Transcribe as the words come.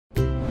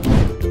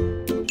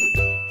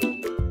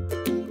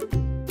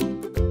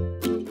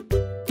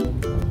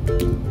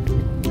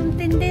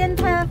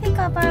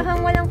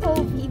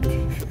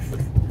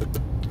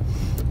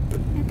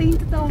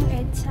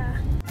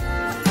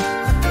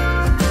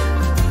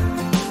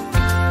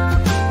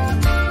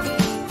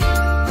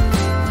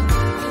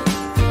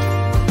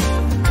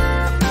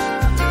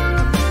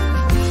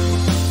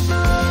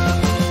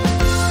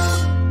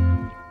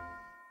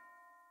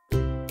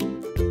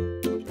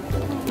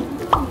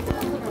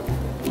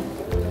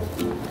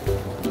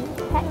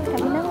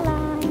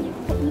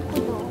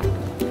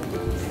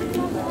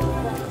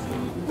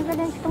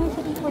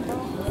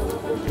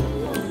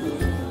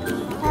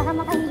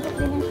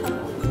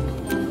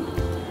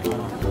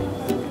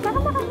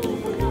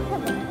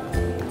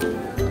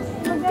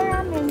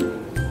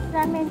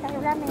Ramen tayo,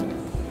 ramen.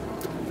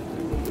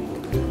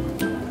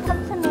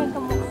 Tapos sa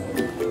mega mo.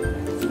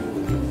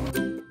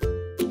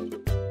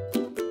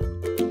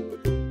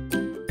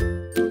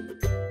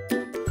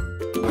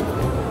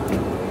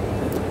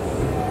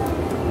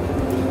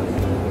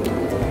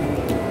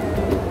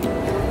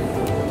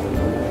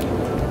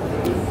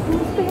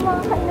 Gusto yung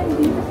mga kainan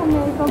dito sa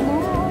mega mo.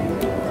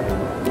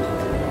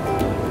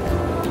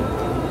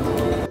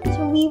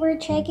 So we were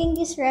checking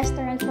this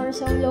restaurant for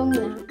so long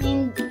na.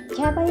 And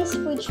Japanese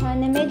food siya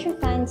na medyo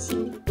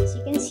fancy, as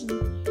you can see.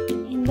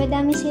 And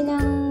madami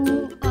silang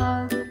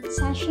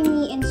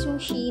sashimi and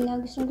sushi na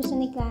gustong-gusto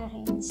ni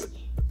Clarence.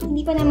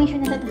 Hindi pa namin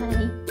siya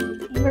natatry.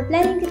 And we're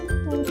planning to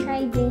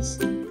try this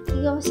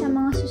dito sa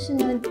mga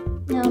susunod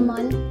na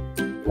mall.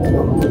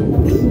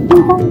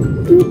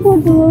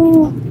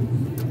 Ippudo!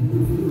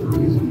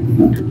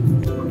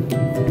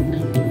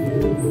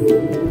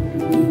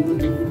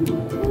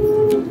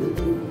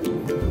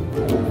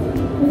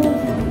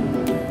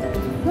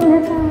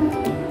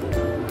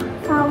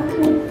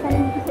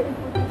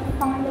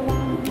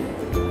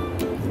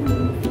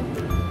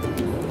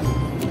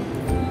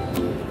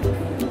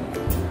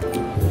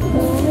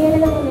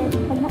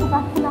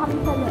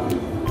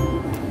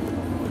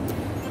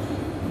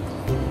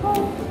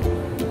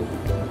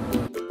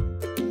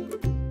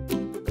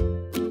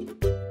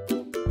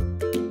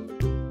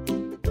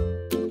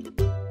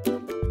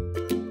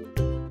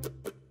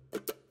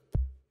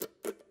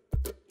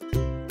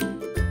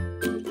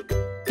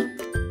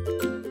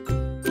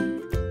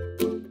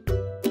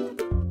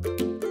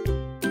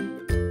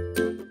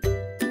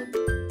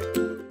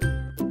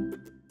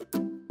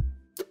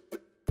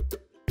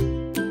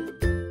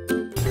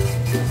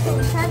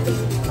 Sabi,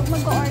 pag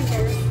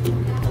mag-order,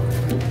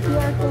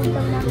 QR code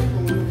daw namin.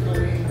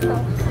 Ito.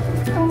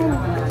 Ito muna.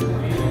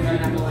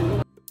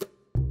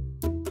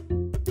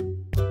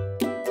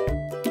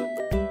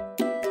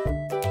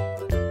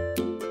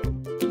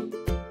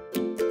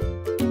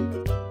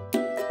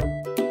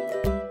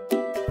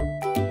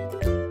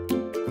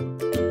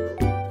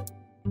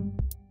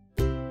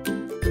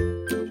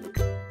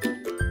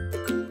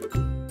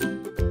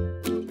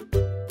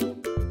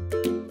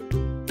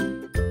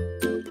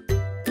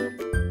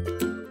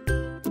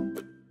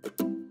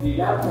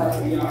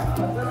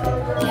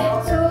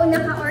 So,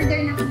 naka-order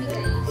na kami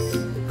guys.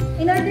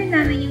 In-order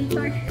namin yung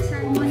torch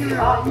salmon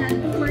roll na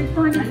worth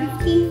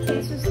 215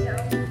 pesos daw.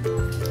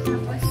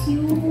 Tapos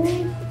yung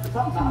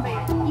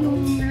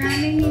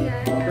ramen nila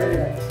na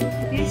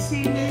best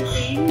seller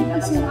din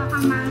is yung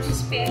kakamasa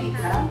special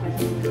na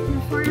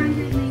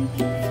 499.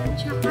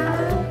 Tsaka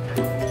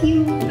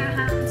yung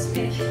kahang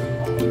special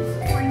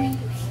 499.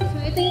 So,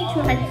 ito yung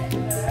tsura nila.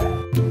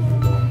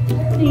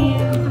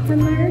 Ayan,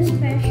 kakamara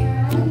special.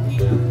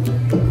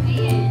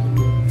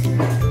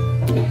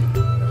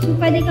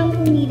 Pwede kang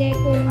pumili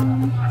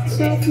kung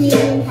soft,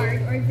 medium,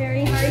 hard, or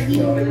very hard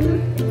yung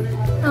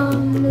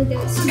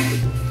noodles mo.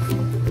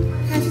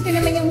 Kasi ito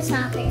naman yung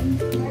sa akin.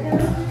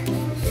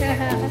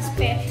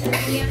 Special.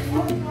 Yan.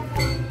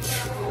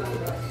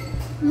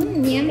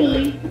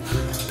 Yummy.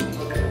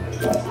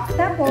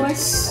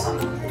 Tapos,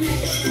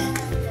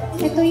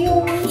 ito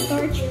yung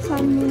torch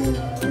salmon.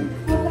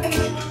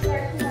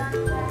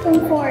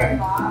 Itong 4.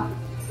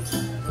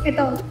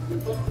 Ito.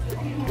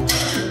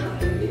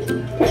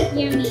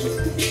 Yummy.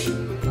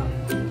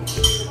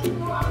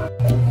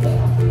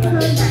 So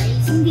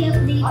guys, hindi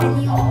updated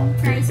yung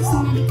prices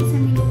na dito sa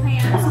menu,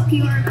 kaya sa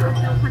QR code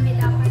daw kami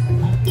dapat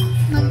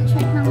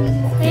mag-check ng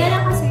menu. Kaya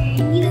lang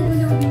kasi hindi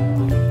nag-load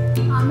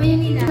yung menu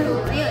nila.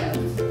 So ayun,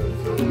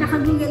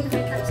 naka-Google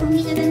Drive. So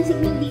hindi na ng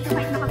signal dito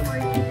kahit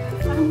naka-4G.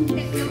 Parang hindi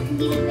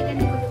na talaga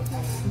nag-load.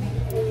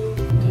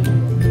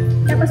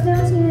 Tapos na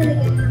lang sila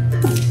nalagyan ng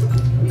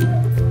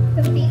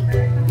the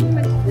paper. Parang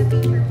maliit na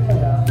paper.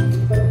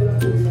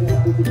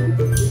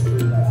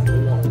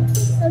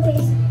 Okay.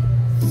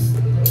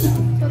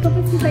 So,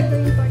 kapag si Piper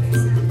yung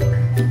torches na,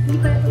 hindi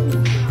pa ito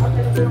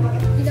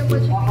hindi na po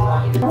check.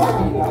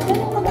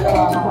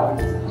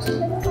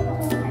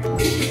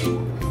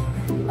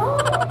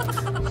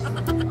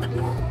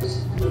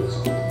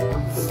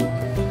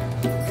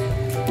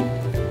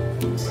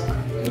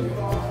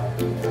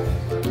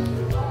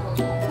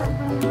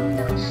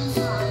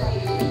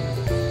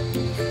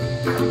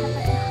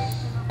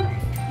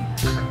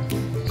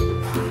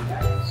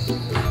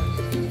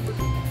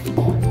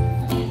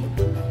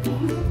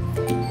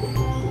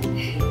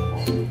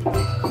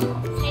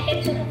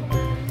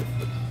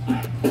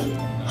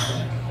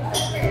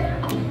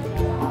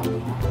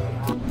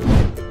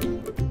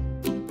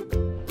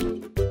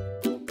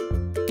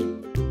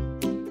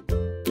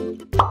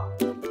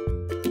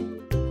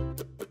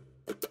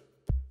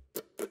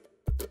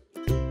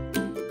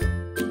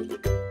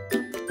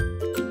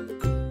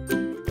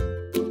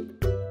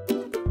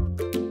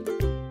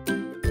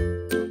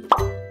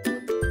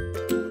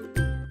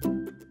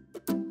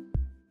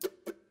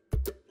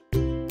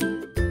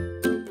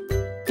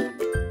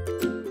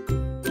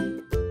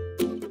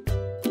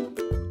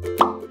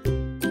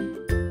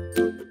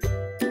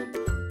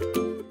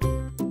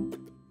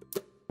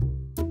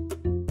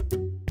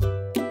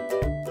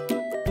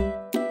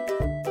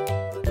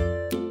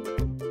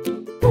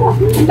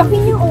 Ang laki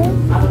niya, oh.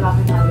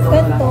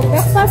 Ganto.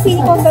 Pero sa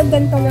feeling ko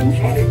ganto lang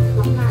siya.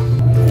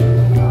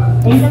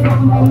 Ayun lang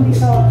ako ngayon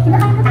dito.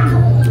 Kinakain na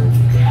tayo.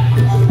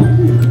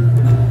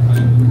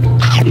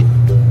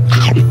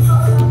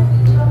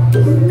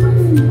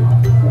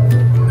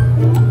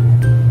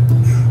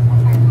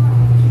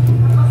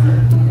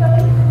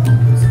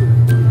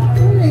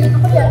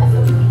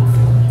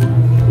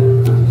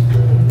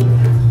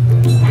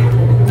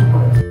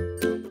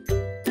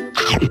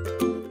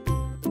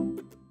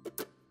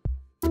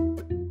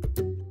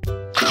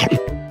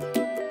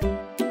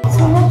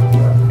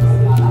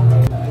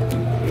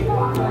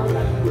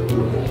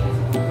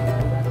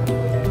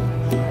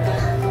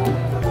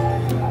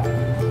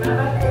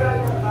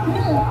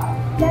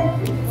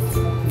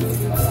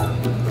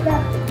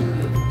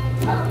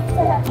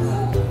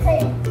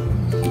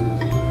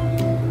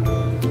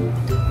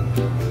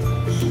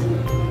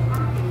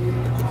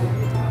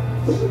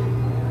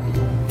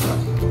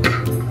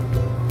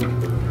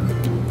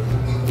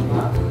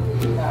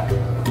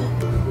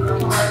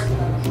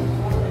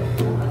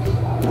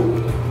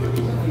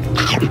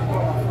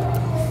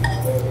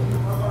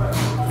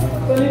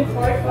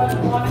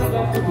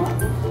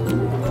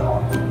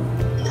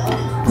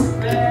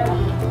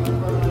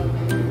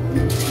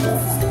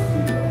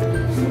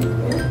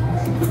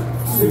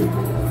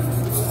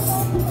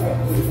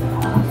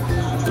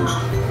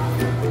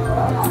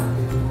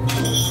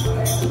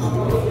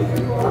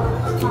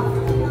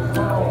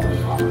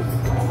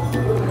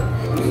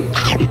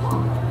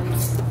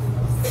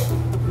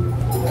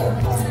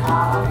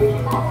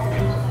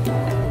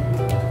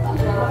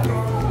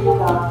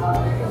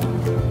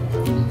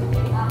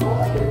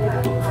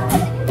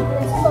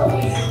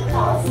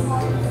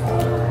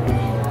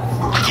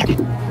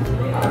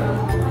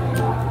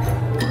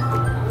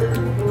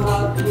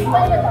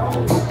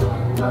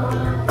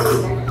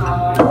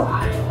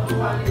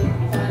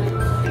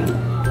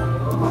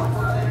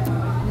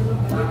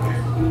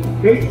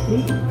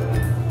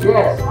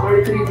 Yes,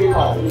 43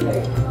 below.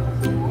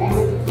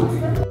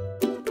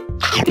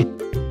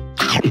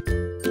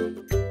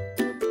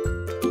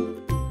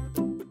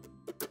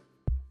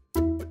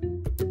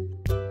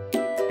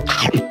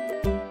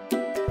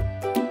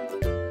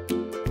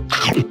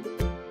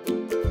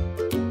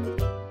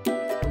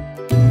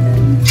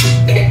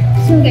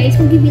 So guys,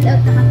 mag-build out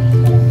na kami.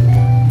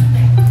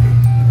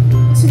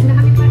 Busog na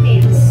kami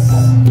pares.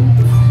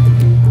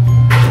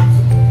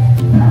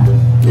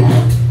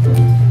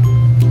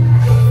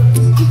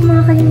 Hindi ko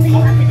makakalimutan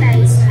yung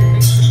appetizer.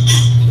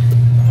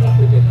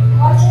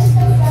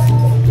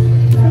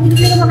 Hindi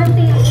ko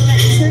makakalimutan yung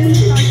appetizer. Yung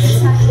torta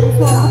sa akin.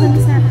 So, ako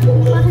sa akin.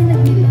 Bakit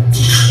nag-build out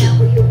siya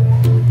ako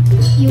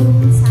yung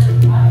sa akin.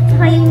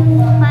 Saka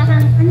yung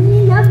parang, ano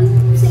yung love?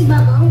 Yung sa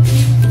ibabaw.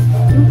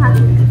 Yung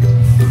cabinet.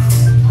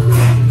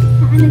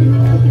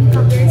 Nag-melt yung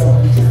cover sa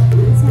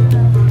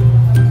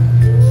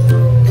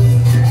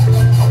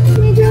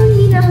medyo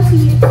hindi na ako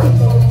serious dito.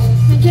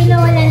 Medyo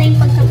nawala na yung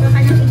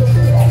pagkabroka ng ilong ko.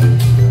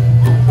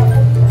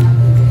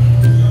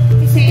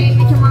 Kasi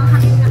medyo mga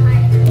hangin na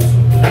kaya.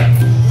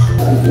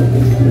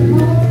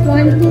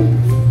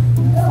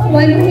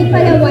 1-3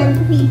 pala,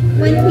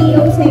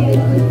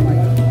 1-307.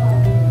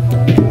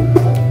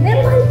 Pero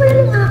mahal pala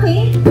ng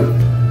akin.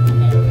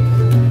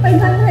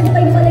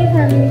 505 pala yung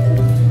family ko.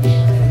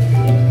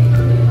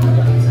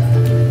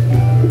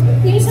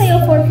 Yung sa'yo,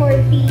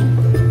 440.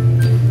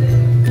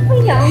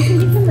 Okay lang,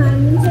 hindi naman.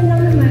 Minsan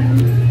lang naman.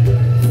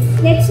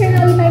 Next year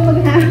na ulit tayo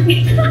mag-happy.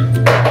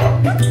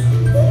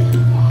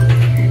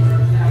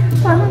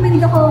 Parang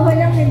bindo ko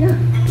lang, ano.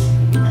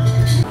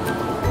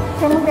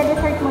 So,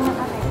 magda-dessert muna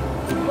kami.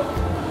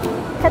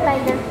 Sa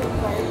Tiger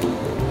Football.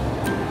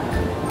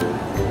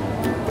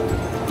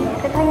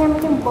 Ito kaya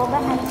naman yung boba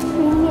ice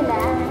cream nila.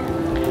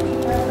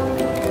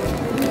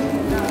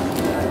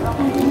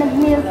 Hindi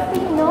nag-milk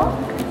tea, no?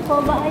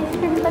 Boba ice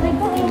cream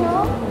talaga eh,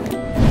 no?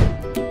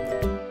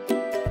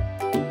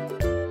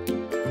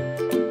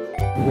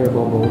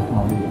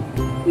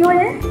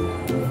 Yun?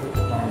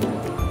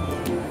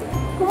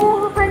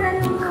 Kumuha ka na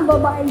ng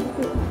boba ice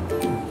cream.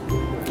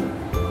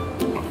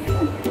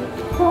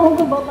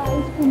 Kumuha boba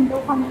ice cream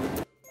daw kami.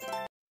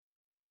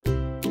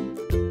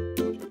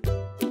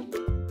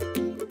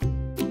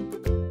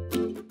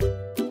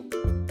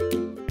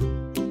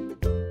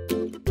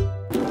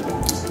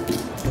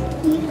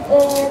 Eat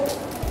it.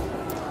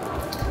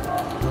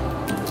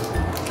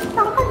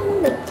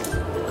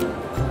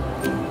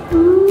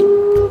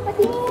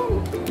 Patingin!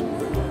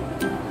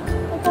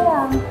 Ito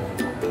lang.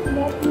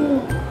 Let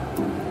me.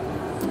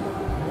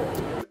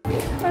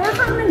 Parang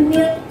kang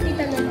nag-milk tea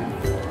talaga.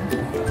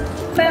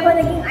 Pero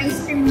naging ice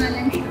cream nga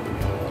lang siya.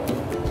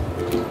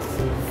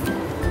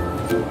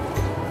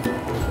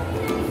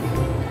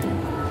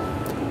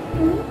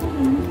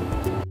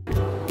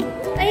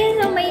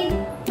 Ayan o,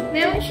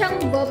 meron siyang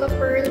boba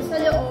pearl sa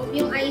loob,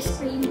 yung ice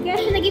cream. Kaya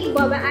siya naging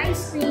boba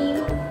ice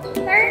cream.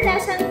 Pero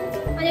lasang,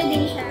 ano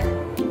din siya,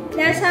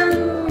 lasang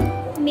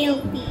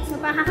milk tea.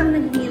 So, baka kang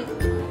nag-milk.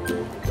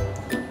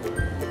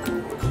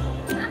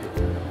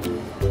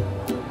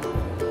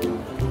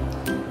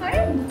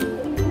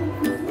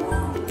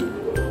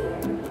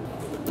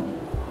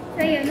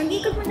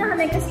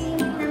 kami kasi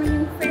hindi namin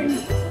yung friend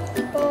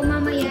ko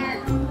mamaya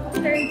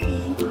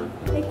 30.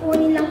 May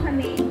kunin lang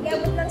kami.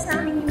 Iabot lang sa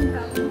amin yung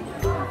gown.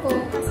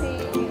 Ako kasi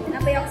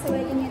napay ako sa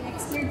wedding niya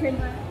next year,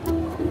 January.